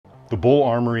The Bul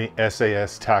Armory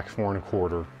SAS TAC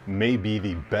 4¼ may be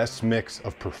the best mix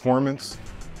of performance,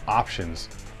 options,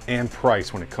 and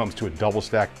price when it comes to a double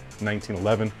stack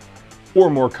 1911, or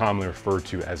more commonly referred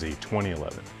to as a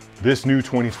 2011. This new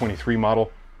 2023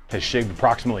 model has shaved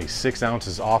approximately 6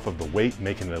 ounces off of the weight,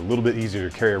 making it a little bit easier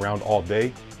to carry around all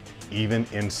day, even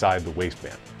inside the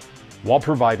waistband, while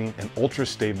providing an ultra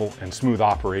stable and smooth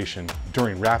operation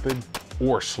during rapid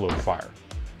or slow fire.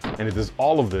 And it does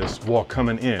all of this while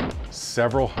coming in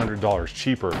several $100s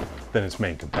cheaper than its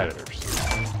main competitors.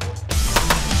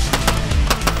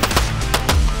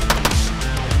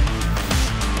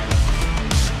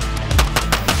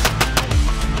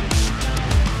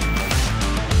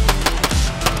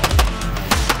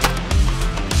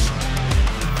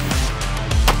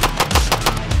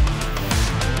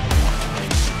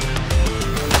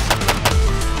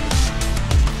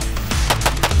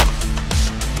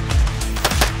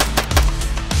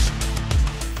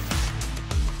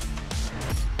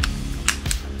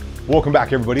 Welcome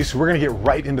back, everybody. So we're gonna get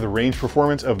right into the range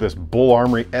performance of this Bul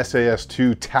Armory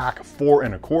SAS2 TAC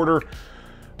 4¼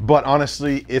 but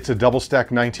honestly, it's a double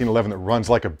stack 1911 that runs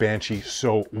like a banshee,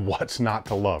 so what's not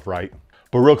to love, right?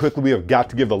 But real quickly, we have got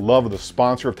to give the love of the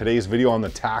sponsor of today's video on the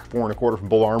TAC 4¼ from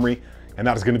Bul Armory, and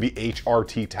that is gonna be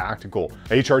HRT Tactical.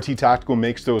 HRT Tactical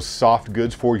makes those soft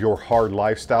goods for your hard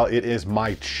lifestyle. It is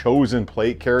my chosen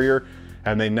plate carrier,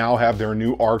 and they now have their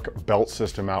new ARC belt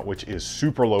system out, which is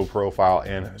super low profile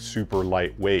and super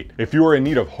lightweight. If you are in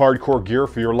need of hardcore gear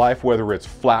for your life, whether it's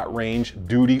flat range,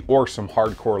 duty, or some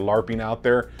hardcore LARPing out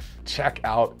there, check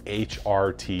out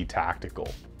HRT Tactical.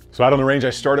 So out on the range,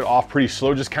 I started off pretty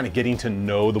slow, just kind of getting to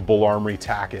know the Bul Armory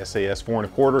TAC SAS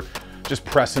 4¼ just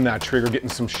pressing that trigger, getting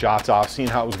some shots off, seeing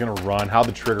how it was gonna run, how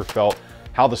the trigger felt,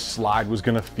 how the slide was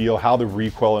gonna feel, how the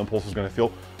recoil impulse was gonna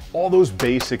feel. All those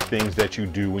basic things that you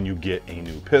do when you get a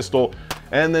new pistol,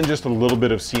 and then just a little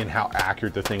bit of seeing how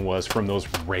accurate the thing was from those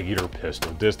regular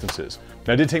pistol distances.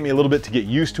 Now, it did take me a little bit to get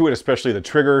used to it, especially the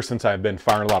trigger, since I've been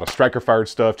firing a lot of striker fired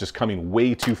stuff, just coming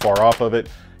way too far off of it,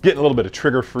 getting a little bit of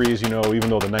trigger freeze, you know, even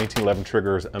though the 1911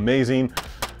 trigger is amazing.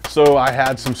 So I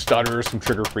had some stutters, some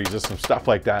trigger freezes, some stuff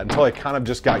like that, until I kind of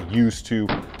just got used to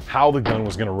how the gun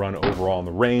was gonna run overall in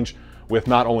the range, with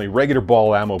not only regular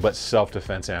ball ammo, but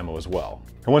self-defense ammo as well.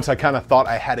 And once I kind of thought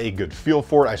I had a good feel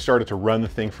for it, I started to run the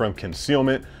thing from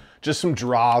concealment, just some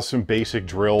draws, some basic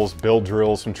drills, build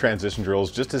drills, some transition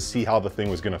drills, just to see how the thing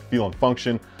was gonna feel and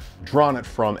function, drawn it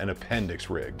from an appendix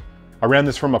rig. I ran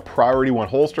this from a Priority 1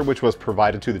 holster, which was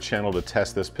provided to the channel to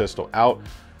test this pistol out.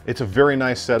 It's a very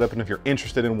nice setup, and if you're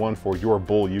interested in one for your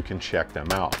bull, you can check them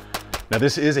out. Now,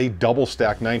 this is a double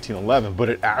stack 1911, but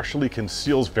it actually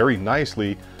conceals very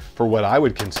nicely for what I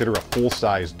would consider a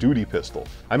full-size duty pistol.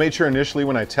 I made sure initially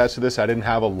when I tested this, I didn't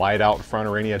have a light out front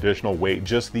or any additional weight,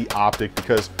 just the optic,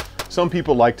 because some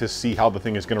people like to see how the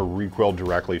thing is gonna recoil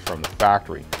directly from the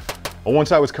factory. But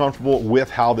once I was comfortable with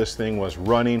how this thing was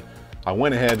running, I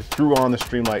went ahead, threw on the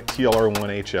Streamlight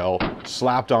TLR1 HL,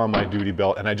 slapped on my duty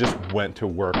belt, and I just went to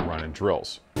work running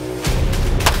drills.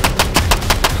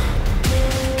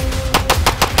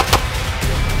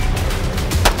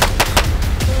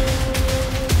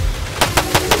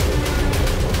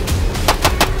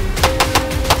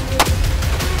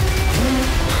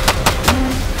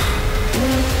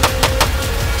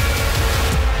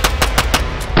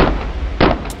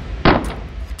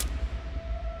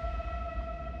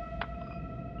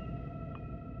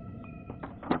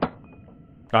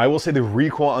 Now, I will say the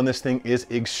recoil on this thing is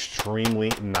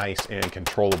extremely nice and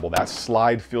controllable. That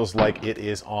slide feels like it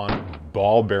is on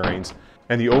ball bearings,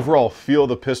 and the overall feel of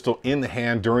the pistol in the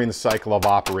hand during the cycle of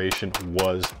operation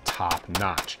was top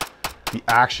notch. The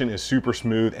action is super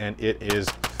smooth and it is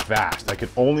fast. I could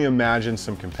only imagine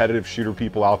some competitive shooter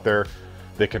people out there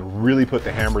that can really put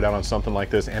the hammer down on something like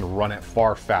this and run it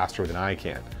far faster than I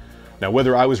can. Now,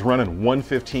 whether I was running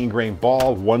 115 grain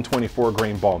ball, 124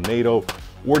 grain ball NATO,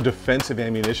 or defensive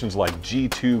ammunitions like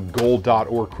G2, Gold Dot,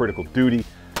 or Critical Duty,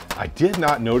 I did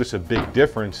not notice a big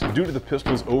difference due to the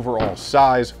pistol's overall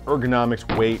size,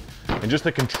 ergonomics, weight, and just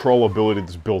the controllability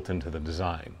that's built into the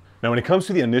design. Now, when it comes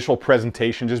to the initial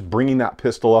presentation, just bringing that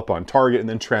pistol up on target and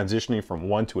then transitioning from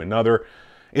one to another,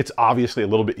 it's obviously a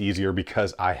little bit easier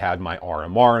because I had my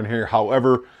RMR in here.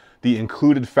 However, the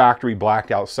included factory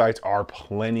blackout sights are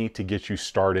plenty to get you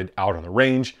started out on the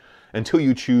range until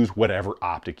you choose whatever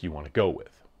optic you want to go with.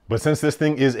 But since this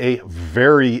thing is a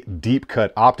very deep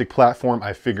cut optic platform,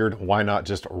 I figured why not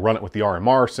just run it with the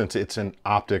RMR, since it's an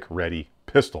optic ready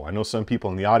pistol. I know some people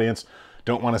in the audience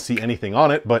don't want to see anything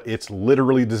on it, but it's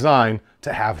literally designed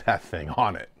to have that thing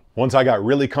on it. Once I got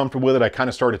really comfortable with it, I kind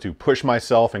of started to push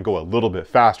myself and go a little bit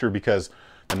faster because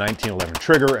a 1911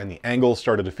 trigger, and the angle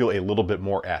started to feel a little bit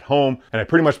more at home. And I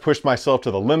pretty much pushed myself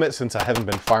to the limit since I haven't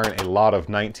been firing a lot of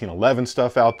 1911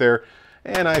 stuff out there.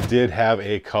 And I did have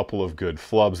a couple of good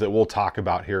flubs that we'll talk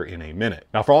about here in a minute.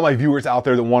 Now, for all my viewers out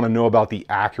there that want to know about the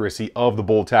accuracy of the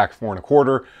BUL TAC 4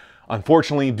 1/4,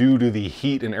 unfortunately, due to the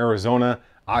heat in Arizona,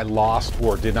 I lost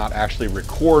or did not actually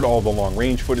record all the long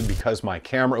range footage because my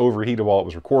camera overheated while it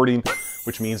was recording,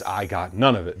 which means I got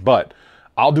none of it. But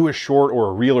I'll do a short or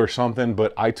a reel or something,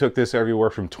 but I took this everywhere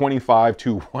from 25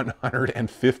 to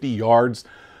 150 yards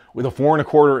with a 4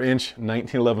 1/4 inch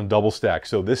 1911 double stack.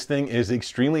 So this thing is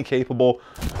extremely capable.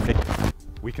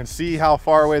 We can see how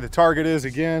far away the target is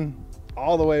again,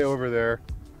 all the way over there.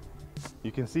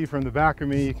 You can see from the back of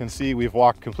me, you can see we've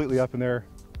walked completely up in there.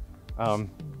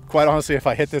 Quite honestly, if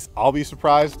I hit this, I'll be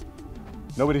surprised.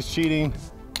 Nobody's cheating.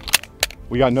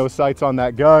 We got no sights on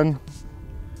that gun.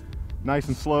 Nice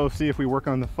and slow. See if we work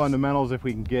on the fundamentals, if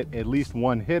we can get at least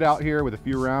one hit out here with a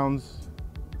few rounds.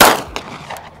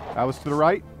 That was to the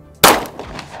right.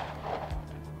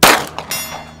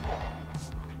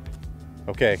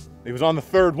 Okay, it was on the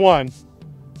third one.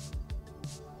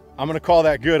 I'm gonna call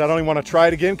that good. I don't even want to try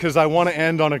it again because I want to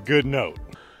end on a good note.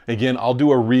 Again, I'll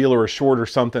do a reel or a short or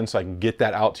something so I can get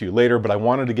that out to you later, but I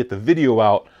wanted to get the video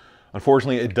out.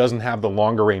 Unfortunately, it doesn't have the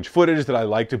longer range footage that I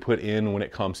like to put in when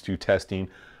it comes to testing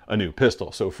a new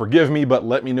pistol. So forgive me, but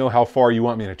let me know how far you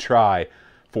want me to try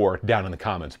for down in the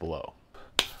comments below.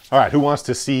 All right, who wants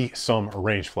to see some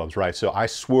range flubs, right? So I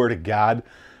swear to God,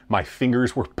 my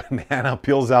fingers were banana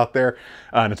peels out there.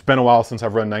 And it's been a while since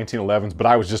I've run 1911s, but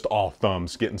I was just all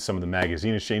thumbs getting some of the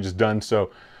magazine exchanges done. So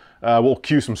we'll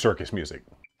cue some circus music.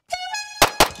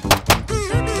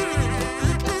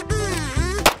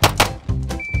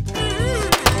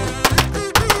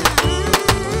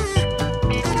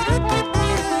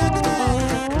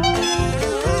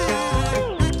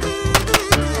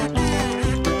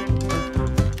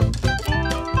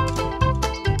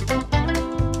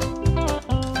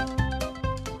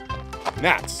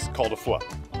 That's called a flip.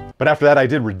 But after that, I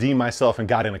did redeem myself and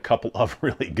got in a couple of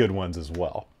really good ones as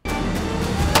well.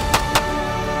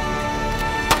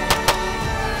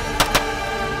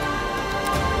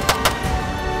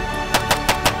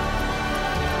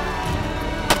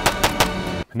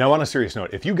 Now, on a serious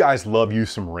note, if you guys love you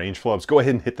some range flubs, go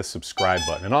ahead and hit the subscribe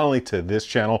button. And not only to this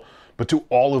channel, but to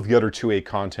all of the other 2A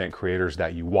content creators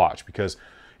that you watch, because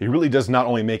it really does not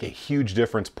only make a huge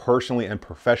difference personally and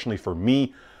professionally for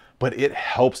me, but it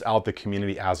helps out the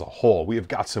community as a whole. We have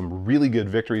got some really good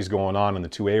victories going on in the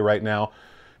 2A right now.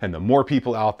 And the more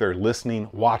people out there listening,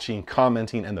 watching,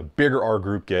 commenting, and the bigger our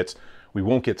group gets, we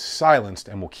won't get silenced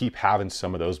and we'll keep having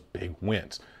some of those big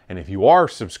wins. And if you are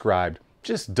subscribed,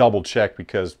 just double check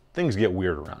because things get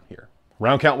weird around here.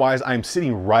 Round count wise, I'm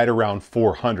sitting right around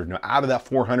 400. Now out of that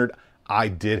 400, I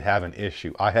did have an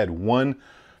issue. I had one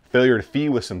failure to feed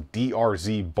with some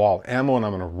DRZ ball ammo, and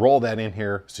I'm gonna roll that in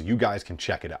here so you guys can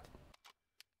check it out.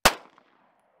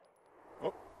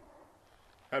 Oh,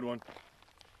 had one.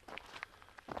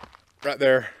 Right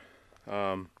there.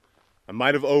 I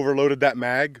might have overloaded that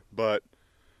mag, but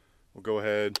we'll go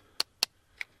ahead.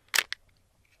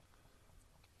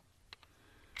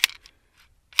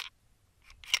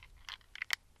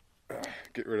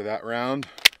 Get rid of that round.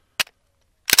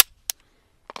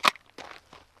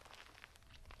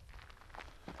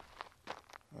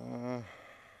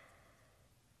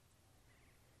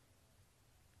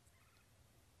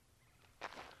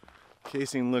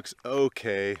 Casing looks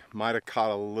okay. Might have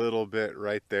caught a little bit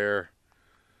right there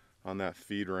on that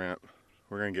feed ramp.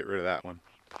 We're gonna get rid of that one.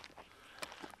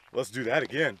 Let's do that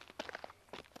again.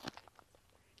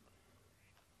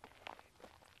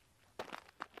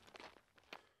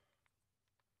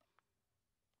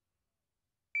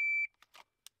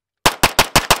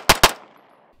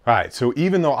 All right, so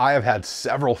even though I have had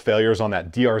several failures on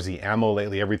that DRZ ammo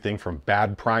lately, everything from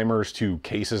bad primers to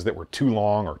cases that were too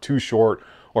long or too short,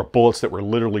 or bullets that were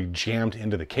literally jammed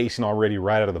into the casing already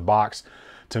right out of the box,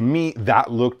 to me,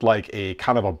 that looked like a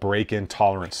kind of a break-in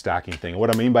tolerance stacking thing. What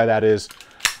I mean by that is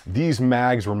these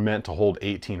mags were meant to hold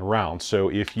 18 rounds. So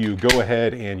if you go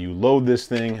ahead and you load this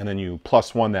thing and then you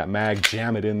 +1 that mag,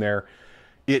 jam it in there,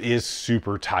 it is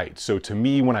super tight. So to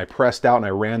me, when I pressed out and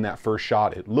I ran that first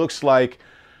shot, it looks like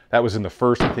that was in the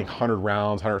first, I think, 100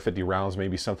 rounds, 150 rounds,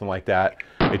 maybe something like that.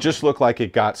 It just looked like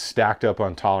it got stacked up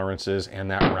on tolerances and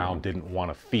that round didn't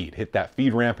want to feed. Hit that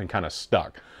feed ramp and kind of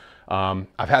stuck.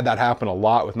 I've had that happen a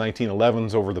lot with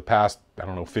 1911s over the past, I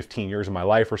don't know, 15 years of my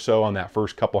life or so on that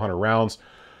first couple hundred rounds.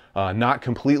 Not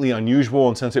completely unusual,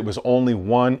 and since it was only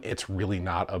one, it's really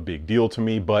not a big deal to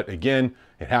me. But again,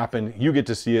 it happened. You get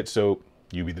to see it, so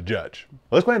You be the judge.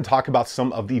 Let's go ahead and talk about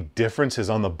some of the differences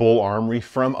on the Bul Armory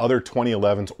from other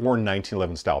 2011s or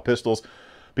 1911 style pistols,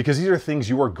 because these are things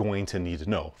you are going to need to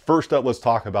know. First up, let's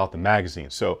talk about the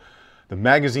magazines. So the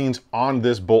magazines on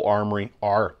this Bul Armory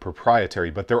are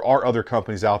proprietary, but there are other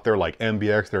companies out there like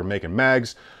MBX that are making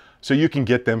mags, so you can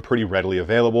get them pretty readily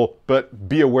available. But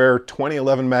be aware,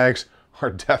 2011 mags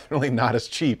are definitely not as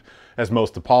cheap as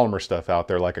most of the polymer stuff out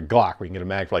there, like a Glock, where you can get a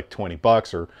mag for like 20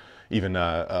 bucks, or even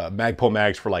Magpul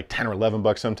mags for like 10 or 11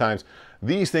 bucks sometimes.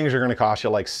 These things are gonna cost you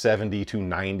like 70 to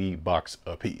 90 bucks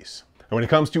a piece. And when it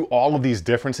comes to all of these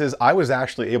differences, I was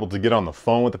actually able to get on the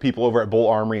phone with the people over at Bul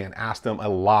Armory and ask them a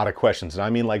lot of questions. And I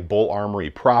mean like Bul Armory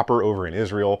proper over in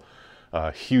Israel,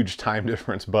 huge time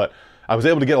difference, but I was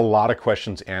able to get a lot of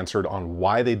questions answered on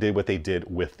why they did what they did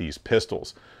with these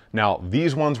pistols. Now,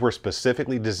 these ones were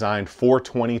specifically designed for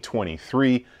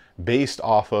 2023 based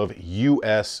off of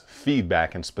US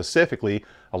feedback, and specifically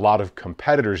a lot of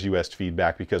competitors' US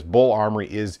feedback, because Bul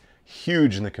Armory is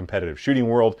huge in the competitive shooting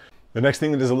world. The next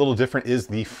thing that is a little different is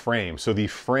the frame. So the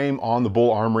frame on the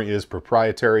Bul Armory is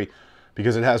proprietary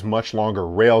because it has much longer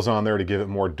rails on there to give it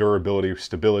more durability,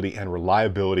 stability, and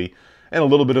reliability, and a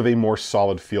little bit of a more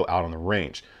solid feel out on the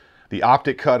range. The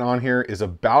optic cut on here is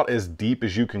about as deep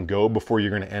as you can go before you're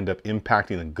going to end up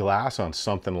impacting the glass on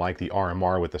something like the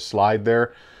RMR with the slide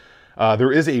there.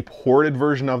 There is a ported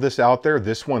version of this out there.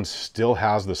 This one still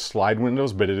has the slide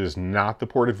windows, but it is not the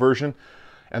ported version.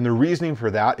 And the reasoning for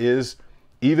that is,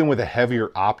 even with a heavier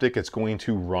optic, it's going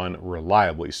to run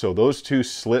reliably. So those two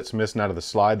slits missing out of the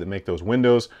slide that make those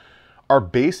windows are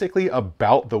basically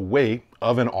about the weight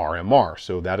of an RMR.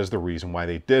 So that is the reason why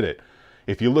they did it.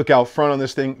 If you look out front on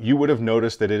this thing, you would have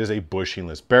noticed that it is a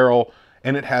bushingless barrel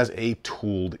and it has a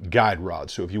tooled guide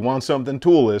rod. So if you want something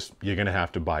toolless, you're gonna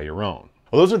have to buy your own.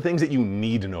 Well, those are the things that you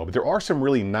need to know, but there are some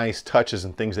really nice touches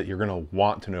and things that you're gonna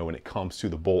want to know when it comes to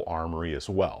the Bul Armory as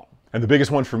well. And the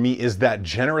biggest one for me is that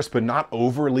generous but not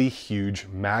overly huge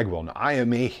magwell. Now, I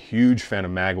am a huge fan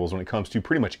of magwells when it comes to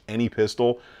pretty much any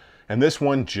pistol, and this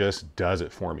one just does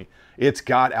it for me. It's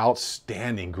got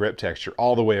outstanding grip texture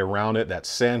all the way around it, that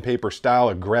sandpaper style,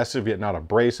 aggressive yet not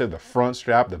abrasive, the front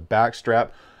strap, the back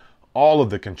strap, all of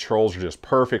the controls are just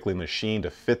perfectly machined to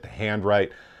fit the hand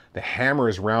right. The hammer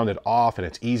is rounded off and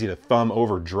it's easy to thumb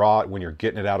over draw it when you're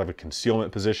getting it out of a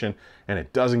concealment position, and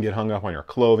it doesn't get hung up on your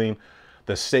clothing.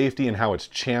 The safety and how it's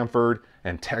chamfered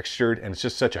and textured, and it's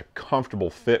just such a comfortable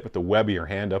fit with the web of your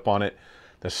hand up on it.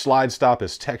 The slide stop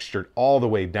is textured all the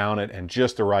way down it and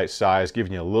just the right size,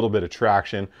 giving you a little bit of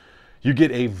traction. You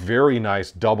get a very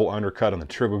nice double undercut on the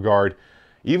trigger guard.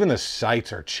 Even the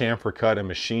sights are chamfer cut and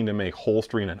machined to make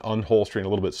holstering and unholstering a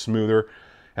little bit smoother,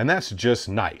 and that's just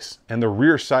nice. And the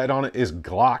rear sight on it is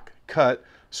Glock cut,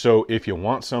 so if you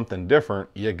want something different,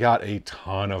 you got a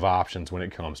ton of options when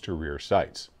it comes to rear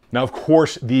sights. Now, of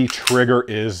course, the trigger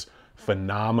is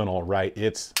phenomenal, right?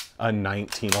 It's a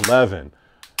 1911.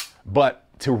 But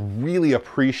to really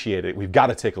appreciate it, we've got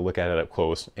to take a look at it up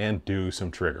close and do some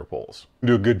trigger pulls.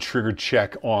 Do a good trigger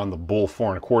check on the Bul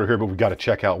 4 1/4 here, but we've got to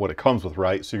check out what it comes with,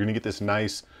 right? So you're gonna get this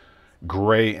nice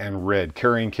gray and red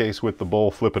carrying case with the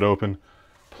Bul. Flip it open.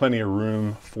 Plenty of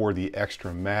room for the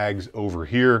extra mags over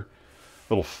here.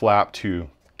 Little flap to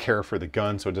care for the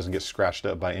gun so it doesn't get scratched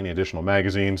up by any additional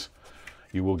magazines.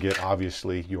 You will get,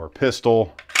 obviously, your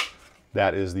pistol.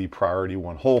 That is the Priority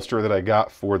 1 holster that I got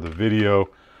for the video.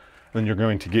 Then you're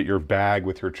going to get your bag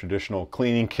with your traditional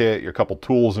cleaning kit, your couple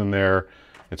tools in there.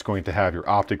 It's going to have your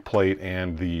optic plate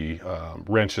and the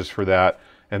wrenches for that,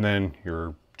 and then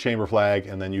your chamber flag,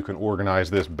 and then you can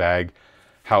organize this bag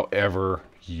however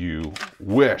you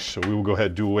wish. So we will go ahead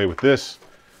and do away with this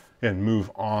and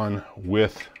move on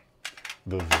with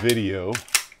the video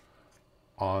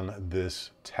on this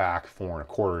TAC 4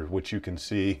 1/4, which you can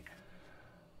see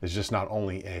is just not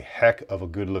only a heck of a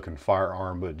good looking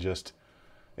firearm, but just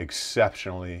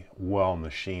exceptionally well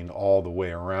machined all the way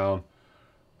around.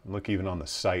 Look even on the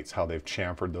sights how they've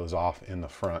chamfered those off in the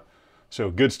front.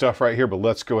 So good stuff right here, but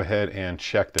let's go ahead and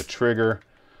check the trigger.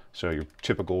 So your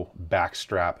typical back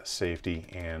strap safety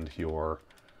and your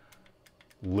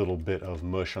little bit of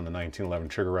mush on the 1911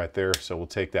 trigger right there. So we'll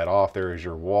take that off. There is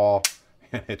your wall.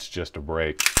 And it's just a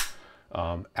break.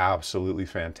 Absolutely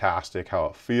fantastic how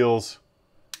it feels.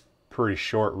 Pretty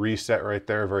short reset right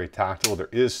there, very tactile. There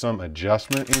is some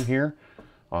adjustment in here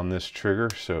on this trigger,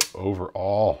 so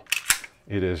overall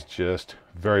it is just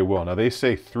very well. Now they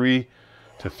say 3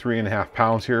 to 3.5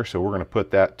 pounds here, so we're going to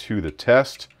put that to the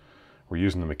test. We're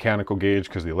using the mechanical gauge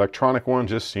because the electronic one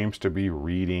just seems to be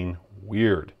reading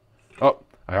weird. Oh,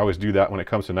 I always do that when it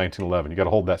comes to 1911. You got to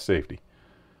hold that safety.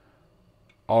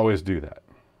 Always do that.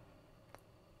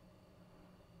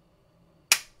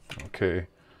 Okay,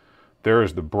 there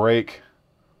is the brake.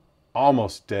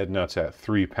 Almost dead nuts at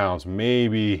 3 pounds,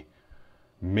 maybe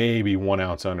 1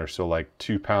 ounce under, so like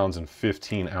 2 pounds and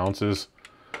 15 ounces.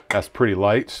 That's pretty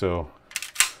light, so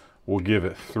we'll give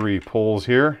it 3 pulls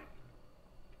here.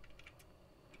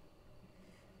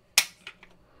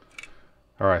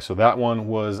 All right, so that one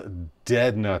was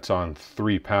dead nuts on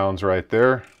 3 pounds right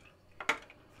there.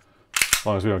 As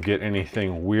long as we don't get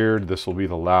anything weird, this will be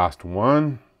the last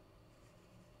one.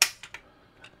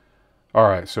 All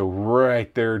right, so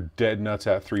right there, dead nuts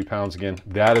at 3 pounds again.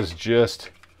 That is just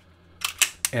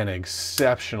an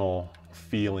exceptional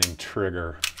feeling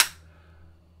trigger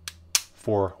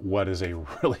for what is a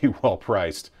really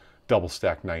well-priced double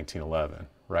stack 1911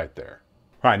 right there.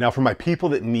 All right, now for my people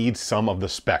that need some of the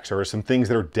specs, there are some things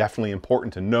that are definitely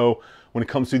important to know when it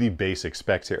comes to the basic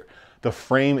specs here. The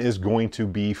frame is going to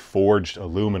be forged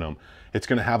aluminum. It's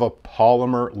going to have a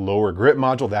polymer lower grip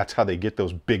module. That's how they get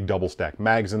those big double stack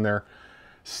mags in there.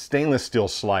 Stainless steel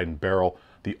slide and barrel.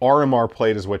 The RMR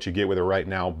plate is what you get with it right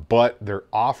now, but they're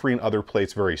offering other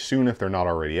plates very soon if they're not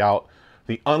already out.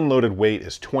 The unloaded weight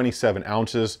is 27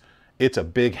 ounces. It's a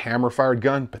big hammer-fired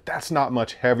gun, but that's not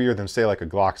much heavier than, say, like a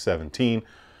Glock 17.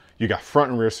 You got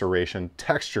front and rear serration,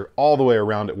 texture all the way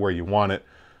around it where you want it,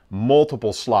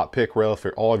 multiple slot pick rail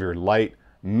for all of your light,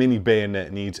 mini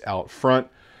bayonet needs out front.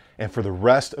 And for the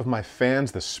rest of my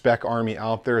fans, the spec army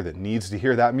out there that needs to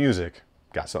hear that music,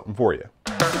 got something for you.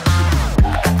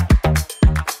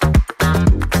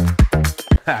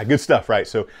 Good stuff, right?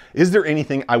 So is there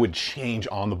anything I would change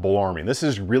on the Bul Armory? This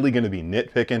is really going to be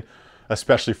nitpicking,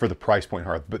 especially for the price point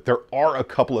hard, but there are a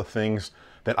couple of things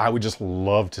that I would just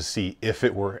love to see if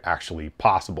it were actually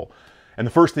possible. And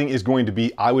the first thing is going to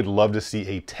be, I would love to see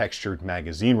a textured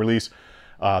magazine release.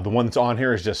 The one that's on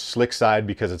here is just slick side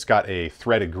because it's got a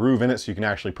threaded groove in it, so you can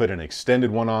actually put an extended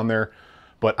one on there.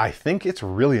 But I think it's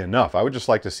really enough. I would just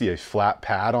like to see a flat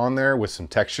pad on there with some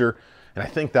texture, and I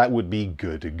think that would be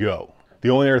good to go. The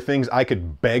only other things I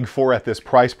could beg for at this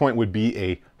price point would be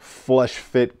a flush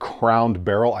fit crowned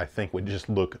barrel. I think would just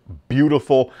look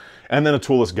beautiful. And then a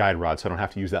toolless guide rod, so I don't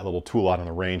have to use that little tool out on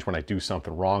the range when I do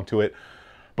something wrong to it.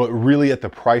 But really at the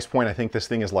price point, I think this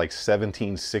thing is like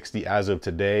 $17.60 as of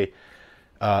today.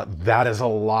 That is a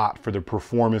lot for the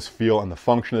performance feel and the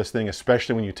function of this thing,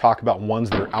 especially when you talk about ones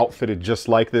that are outfitted just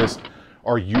like this,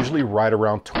 are usually right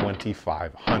around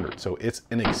 $2,500. So it's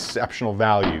an exceptional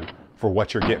value for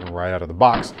what you're getting right out of the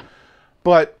box.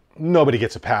 But nobody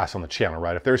gets a pass on the channel,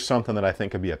 right? If there's something that I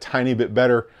think could be a tiny bit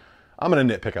better, I'm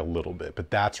gonna nitpick a little bit,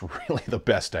 but that's really the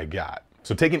best I got.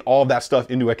 So taking all of that stuff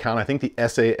into account, I think the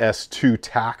SAS2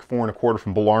 TAC 4 1/4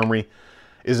 from Bul Armory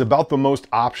is about the most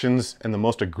options and the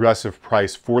most aggressive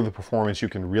price for the performance you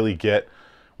can really get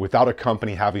without a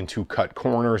company having to cut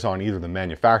corners on either the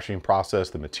manufacturing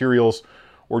process, the materials,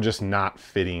 or just not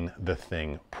fitting the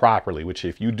thing properly, which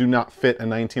if you do not fit a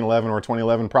 1911 or a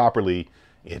 2011 properly,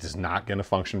 it is not gonna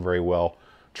function very well.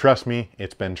 Trust me,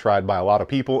 it's been tried by a lot of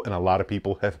people and a lot of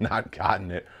people have not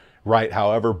gotten it right.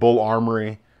 However, Bul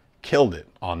Armory killed it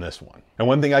on this one. And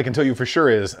one thing I can tell you for sure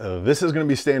is this is gonna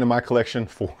be staying in my collection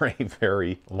for a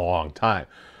very long time.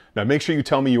 Now make sure you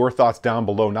tell me your thoughts down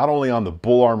below, not only on the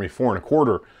Bul Armory 4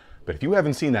 1/4, but if you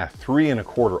haven't seen that 3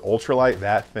 1/4 ultralight,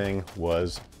 that thing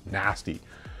was nasty.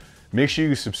 Make sure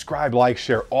you subscribe, like,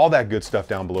 share, all that good stuff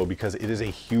down below because it is a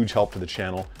huge help to the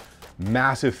channel.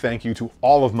 Massive thank you to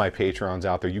all of my Patreons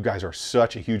out there. You guys are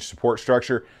such a huge support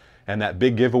structure, and that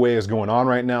big giveaway is going on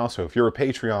right now. So if you're a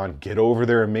Patreon, get over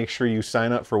there and make sure you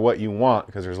sign up for what you want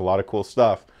because there's a lot of cool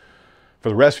stuff. For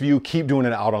the rest of you, keep doing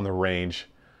it out on the range.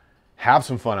 Have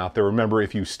some fun out there. Remember,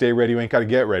 if you stay ready, you ain't got to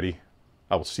get ready.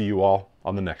 I will see you all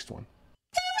on the next one.